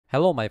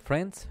Hello my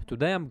friends,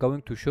 today I'm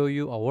going to show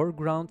you a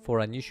workaround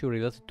for an issue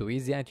related to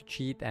Easy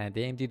Anti-Cheat and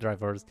AMD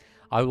drivers.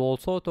 I will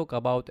also talk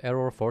about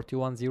error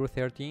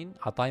 41013,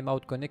 a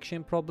timeout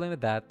connection problem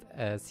that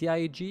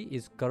CIG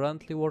is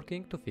currently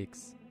working to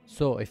fix.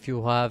 So if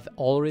you have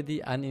already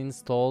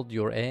uninstalled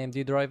your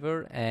AMD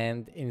driver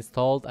and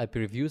installed a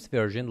previous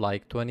version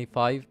like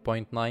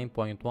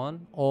 25.9.1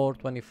 or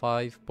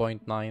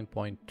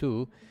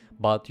 25.9.2,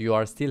 but you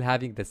are still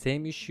having the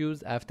same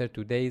issues after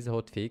today's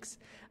hotfix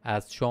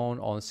as shown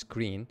on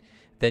screen,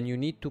 then you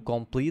need to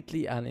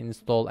completely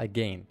uninstall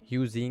again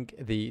using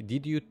the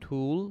DDU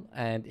tool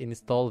and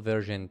install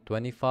version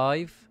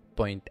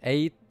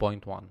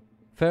 25.8.1.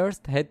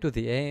 First, head to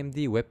the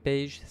AMD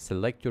webpage,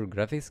 select your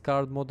graphics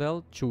card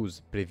model,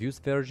 choose previous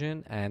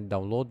version and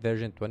download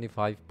version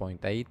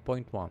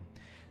 25.8.1.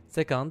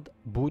 Second,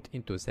 boot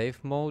into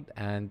safe mode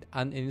and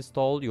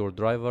uninstall your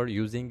driver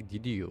using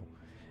DDU.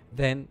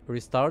 Then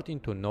restart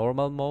into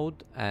normal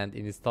mode and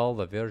install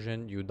the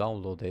version you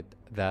downloaded.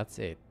 That's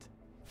it.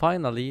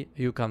 Finally,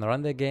 you can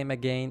run the game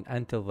again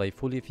until they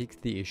fully fix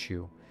the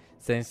issue.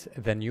 Since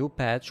the new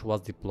patch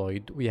was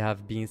deployed, we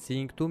have been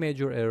seeing two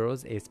major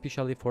errors,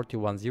 especially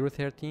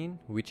 41013,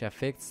 which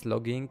affects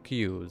logging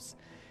queues.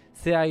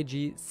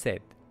 CIG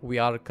said, "We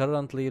are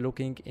currently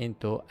looking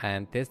into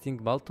and testing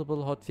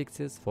multiple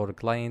hotfixes for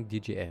client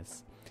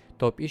DGS.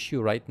 Top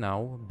issue right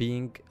now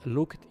being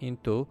looked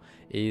into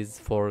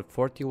is for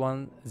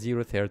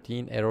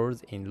 41013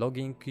 errors in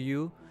logging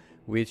queue,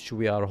 which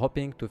we are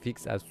hoping to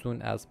fix as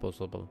soon as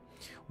possible.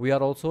 We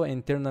are also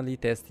internally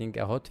testing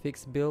a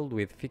hotfix build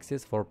with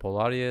fixes for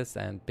Polaris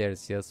and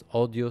Perseus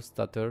audio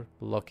stutter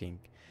blocking.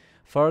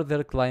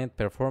 Further client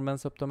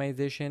performance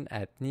optimization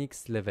at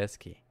Nix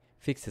Levesky.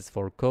 Fixes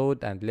for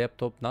code and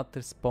laptop not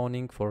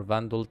responding for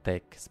Vandal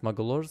Tech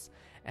smugglers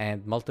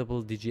and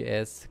multiple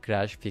DGS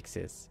crash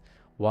fixes.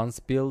 Once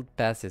build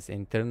passes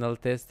internal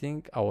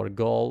testing, our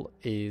goal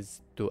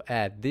is to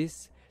add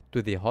this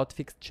to the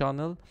hotfix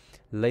channel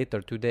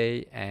later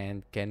today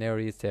and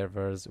canary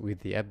servers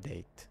with the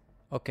update."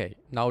 Okay,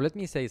 now let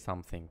me say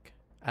something.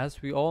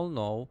 As we all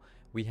know,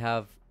 we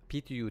have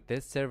PTU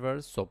test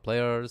servers so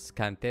players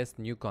can test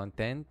new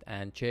content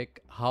and check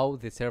how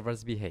the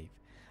servers behave.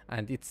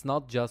 And it's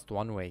not just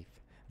one wave.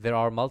 There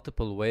are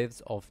multiple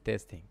waves of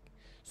testing.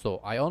 So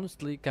I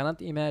honestly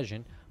cannot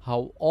imagine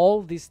how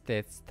all these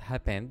tests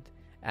happened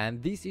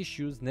and these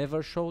issues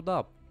never showed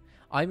up.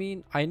 I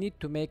mean, I need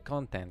to make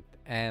content,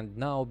 and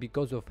now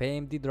because of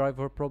AMD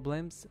driver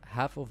problems,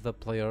 half of the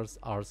players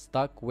are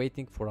stuck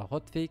waiting for a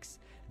hotfix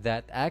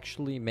that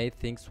actually made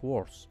things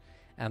worse.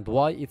 And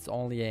why it's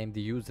only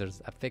AMD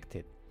users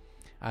affected?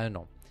 I don't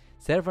know.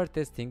 Server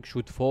testing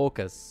should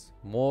focus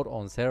more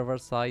on server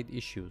side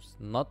issues,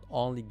 not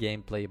only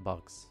gameplay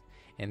bugs.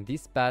 In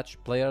this patch,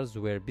 players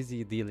were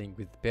busy dealing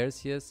with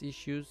Perseus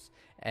issues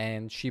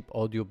and chip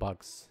audio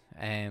bugs.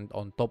 And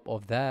on top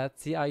of that,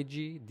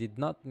 CIG did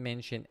not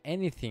mention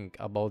anything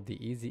about the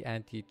Easy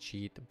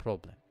Anti-Cheat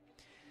problem.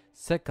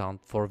 Second,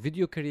 for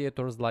video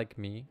creators like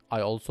me,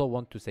 I also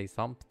want to say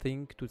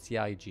something to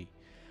CIG.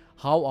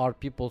 How are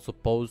people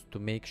supposed to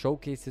make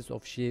showcases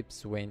of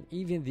chips when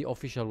even the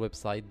official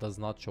website does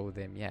not show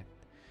them yet?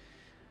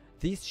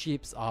 These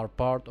chips are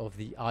part of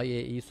the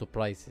IAE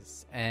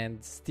surprises,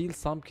 and still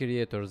some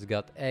creators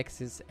got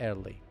access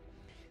early.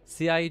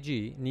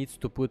 CIG needs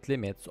to put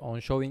limits on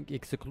showing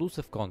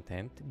exclusive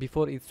content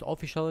before its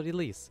official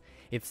release.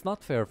 It's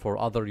not fair for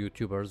other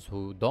YouTubers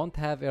who don't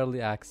have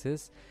early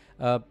access.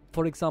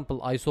 For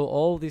example, I saw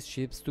all these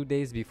chips 2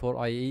 days before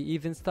IAE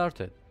even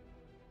started.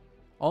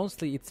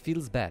 Honestly, it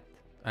feels bad,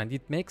 and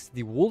it makes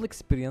the whole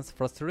experience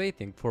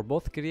frustrating for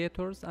both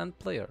creators and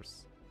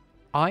players.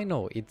 I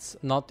know it's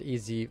not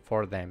easy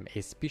for them,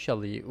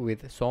 especially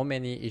with so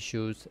many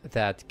issues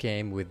that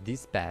came with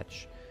this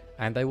patch,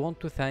 and I want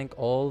to thank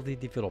all the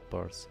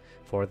developers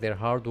for their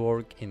hard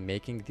work in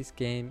making this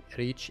game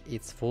reach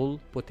its full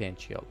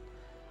potential.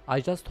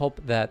 I just hope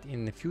that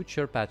in the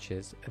future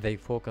patches they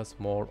focus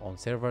more on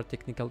server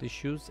technical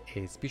issues,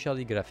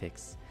 especially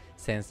graphics,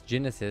 since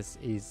Genesis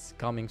is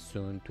coming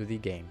soon to the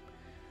game.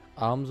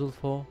 I'm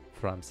Zulfo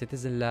from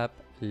Citizen Lab.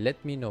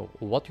 Let me know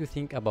what you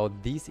think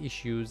about these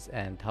issues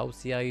and how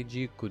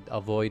CIG could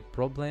avoid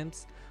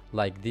problems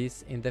like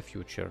this in the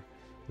future.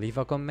 Leave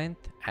a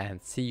comment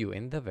and see you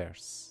in the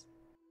verse.